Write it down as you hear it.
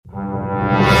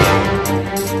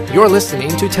You're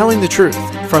listening to Telling the Truth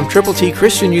from Triple T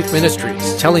Christian Youth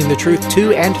Ministries, telling the truth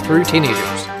to and through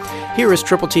teenagers. Here is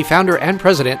Triple T founder and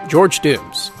president, George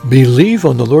Dooms. Believe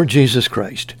on the Lord Jesus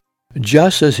Christ,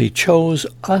 just as He chose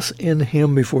us in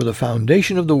Him before the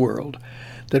foundation of the world,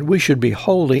 that we should be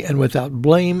holy and without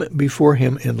blame before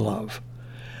Him in love.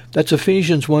 That's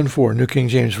Ephesians 1:4, New King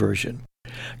James Version.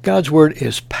 God's Word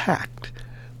is packed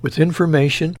with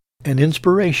information and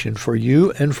inspiration for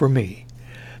you and for me.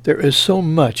 There is so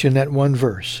much in that one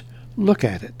verse. Look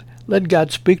at it. Let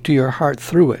God speak to your heart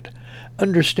through it.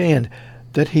 Understand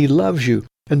that He loves you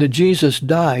and that Jesus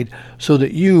died so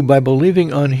that you, by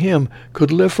believing on Him,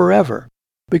 could live forever,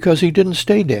 because He didn't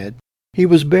stay dead. He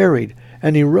was buried,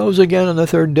 and He rose again on the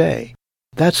third day.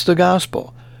 That's the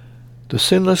gospel. The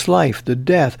sinless life, the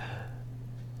death,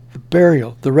 the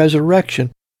burial, the resurrection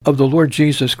of the Lord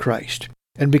Jesus Christ.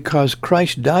 And because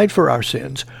Christ died for our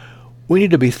sins, we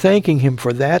need to be thanking Him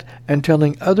for that and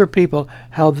telling other people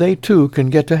how they too can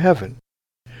get to heaven.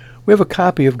 We have a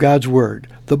copy of God's Word,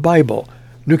 the Bible,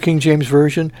 New King James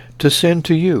Version, to send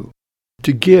to you,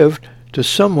 to give to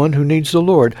someone who needs the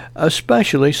Lord,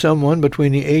 especially someone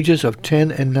between the ages of 10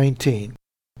 and 19.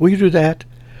 Will you do that?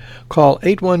 Call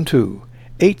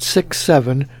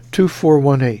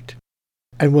 812-867-2418,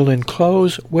 and we'll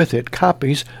enclose with it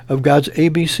copies of God's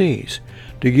ABCs.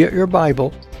 To get your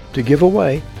Bible, to give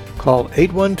away, call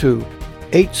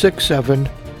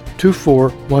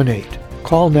 812-867-2418.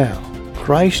 Call now.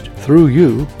 Christ, through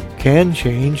you, can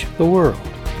change the world.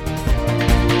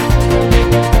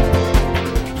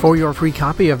 For your free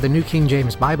copy of the New King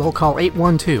James Bible, call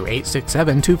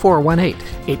 812-867-2418,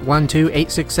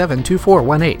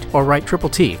 812-867-2418, or write Triple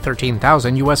T,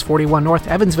 13,000 U.S. 41 North,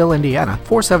 Evansville, Indiana,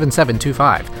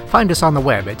 47725. Find us on the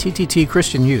web at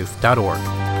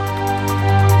tttchristianyouth.org.